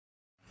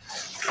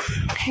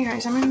Hey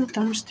guys, I'm in the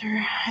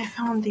dumpster. I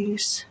found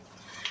these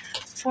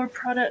 4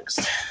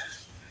 products.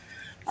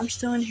 I'm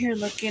still in here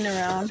looking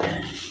around.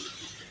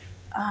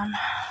 Let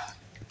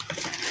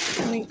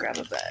me grab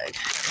a bag.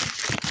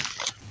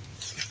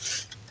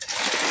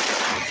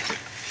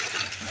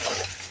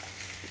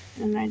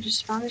 And I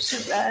just found a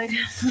suit bag.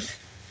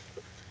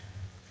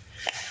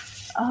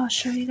 I'll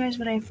show you guys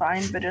what I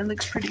find, but it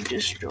looks pretty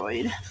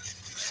destroyed.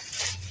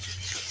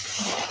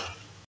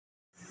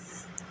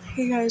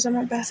 Hey guys, I'm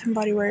at Bath and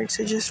Body Works.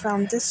 I just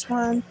found this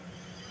one.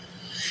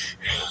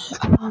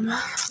 I'm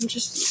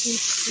just looking to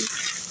see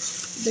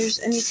if there's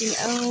anything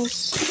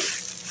else.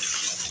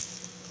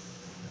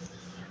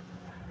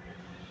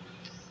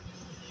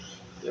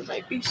 There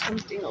might be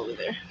something over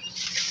there.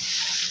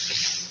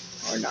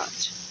 Or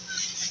not.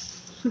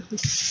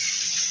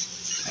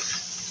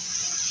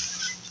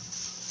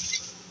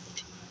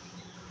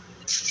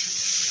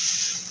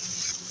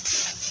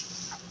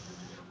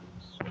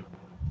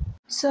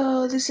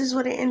 So this is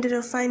what I ended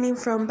up finding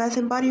from Bath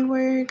and Body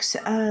Works,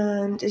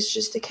 and it's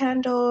just a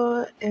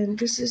candle, and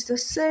this is the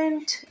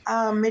scent.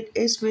 It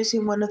is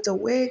missing one of the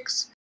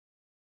wicks.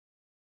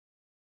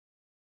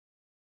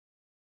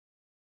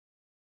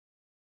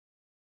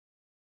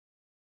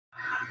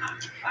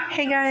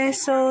 Hey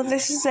guys, so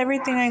this is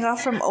everything I got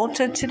from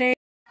Ulta today.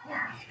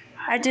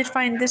 I did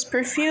find this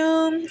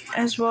perfume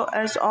as well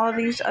as all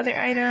these other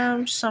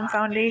items, some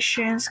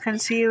foundations,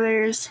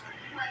 concealers,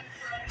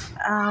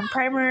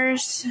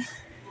 primers,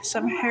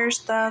 some hair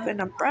stuff,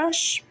 and a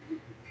brush.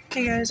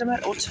 Hey guys, I'm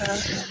at Ulta.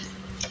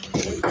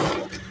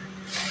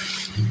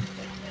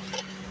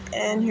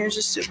 And here's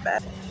a suit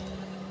bag.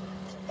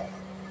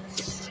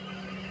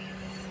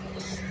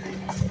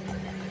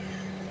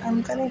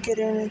 I'm gonna get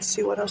in and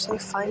see what else I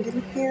find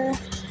in here.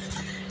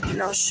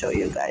 And I'll show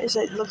you guys.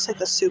 It looks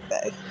like a suit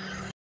bag.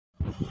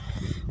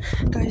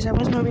 Guys, I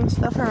was moving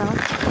stuff around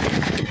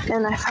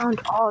and I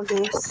found all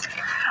this.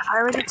 I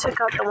already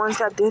took out the ones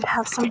that did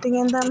have something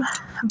in them,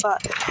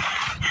 but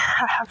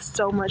I have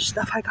so much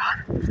stuff I got.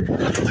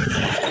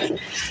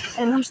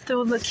 And I'm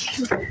still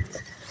looking.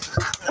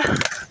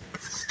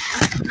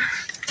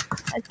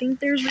 I think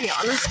there's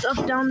Rihanna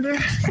stuff down there.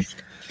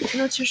 I'm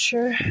not too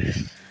sure.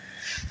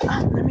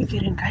 Let me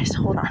get in, guys.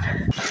 Hold on.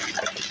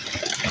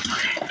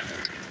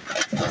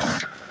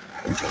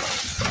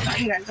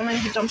 Okay, guys, I'm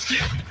in the dumpster.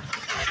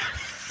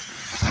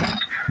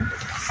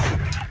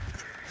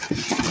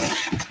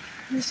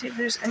 Let me see if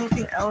there's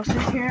anything else in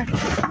here.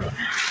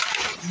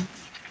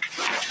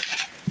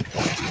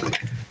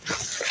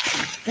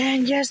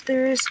 And yes,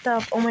 there is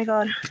stuff. Oh my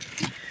god.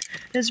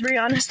 It's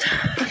Rihanna stuff.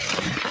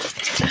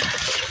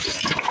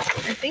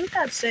 I think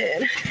that's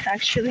it,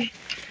 actually.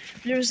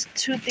 There's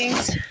 2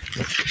 things.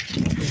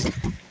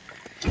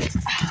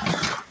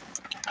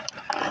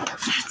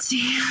 Let's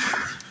see.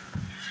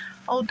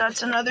 Oh,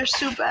 that's another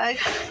suit bag.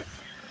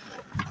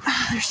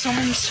 There's so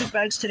many suit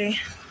bags today.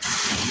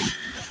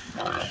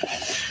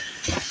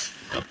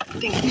 I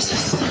think this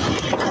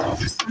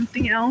is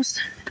something else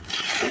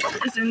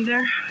is in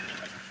there.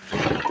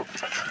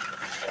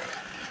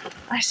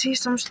 I see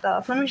some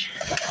stuff. I'll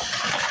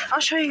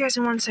show you guys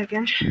in 1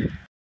 second.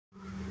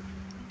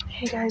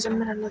 Hey guys,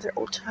 I'm in another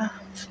Ulta.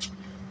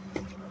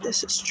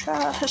 This is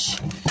trash.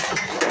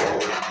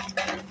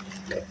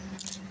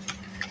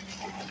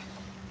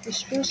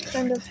 This feels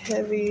kind of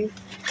heavy.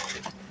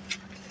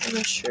 I'm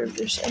not sure if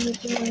there's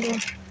anything in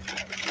there.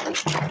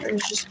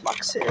 There's just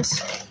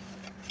boxes.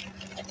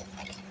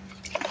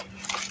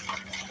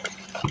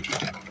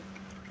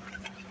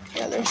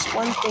 Yeah, there's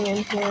 1 thing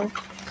in here.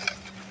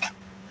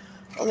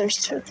 Oh, there's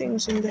 2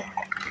 things in there.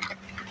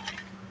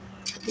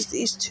 There's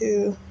these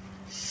 2.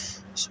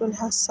 This one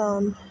has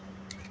some.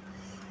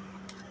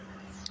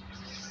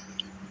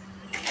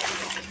 I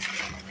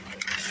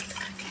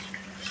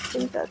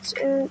think that's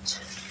it.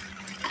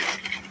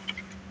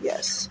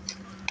 Yes.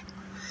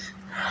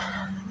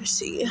 Let me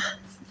see.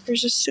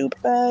 There's a suit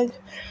bag.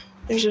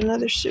 There's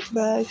another suit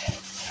bag.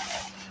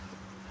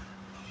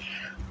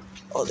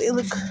 Oh, they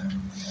look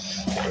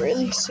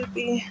really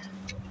soupy.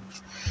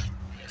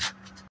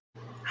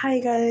 Hi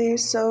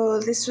guys, so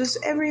this was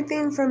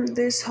everything from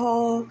this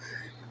haul.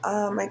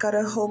 I got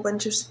a whole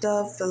bunch of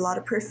stuff, a lot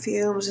of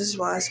perfumes as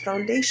well as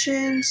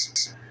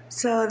foundations.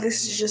 So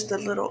this is just a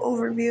little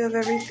overview of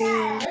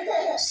everything.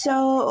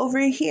 So over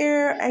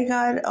here I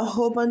got a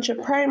whole bunch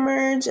of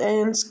primers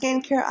and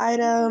skincare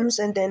items,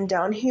 and then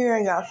down here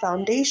I got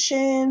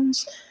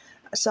foundations,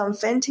 some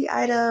Fenty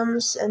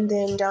items, and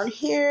then down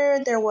here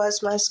there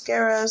was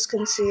mascaras,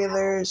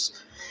 concealers,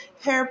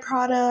 hair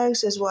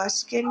products, as well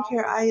as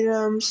skincare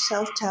items,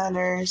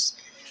 self-tanners,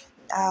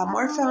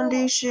 more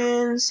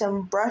foundations,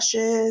 some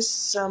brushes,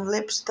 some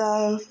lip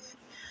stuff,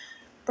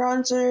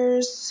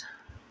 bronzers,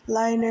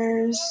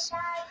 liners,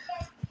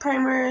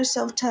 primers,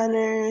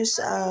 self-tanners,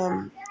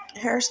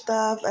 hair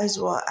stuff, as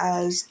well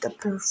as the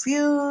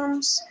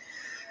perfumes.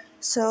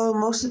 So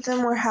most of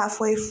them were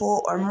halfway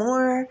full or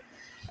more.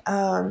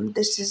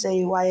 This is a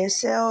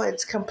YSL.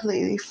 It's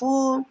completely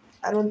full.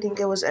 I don't think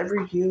it was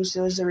ever used.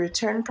 It was a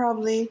return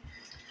probably.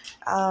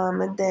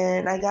 And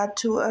then I got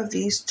 2 of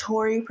these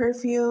Tory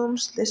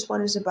perfumes. This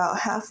one is about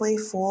halfway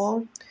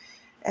full,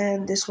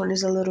 and this one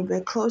is a little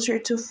bit closer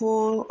to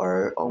full,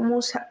 or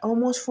almost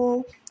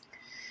full.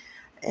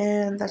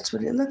 And that's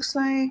what it looks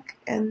like.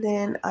 And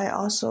then I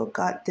also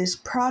got this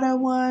Prada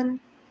one.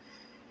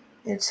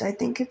 I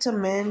think it's a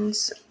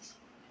men's,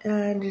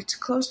 and it's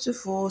close to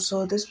full,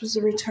 so this was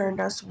returned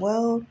as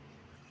well.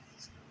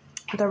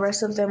 The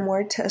rest of them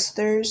were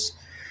testers.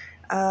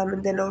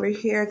 And then over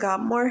here I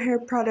got more hair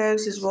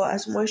products as well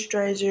as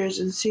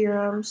moisturizers and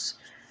serums.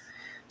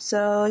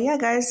 So yeah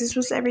guys, this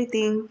was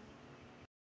everything.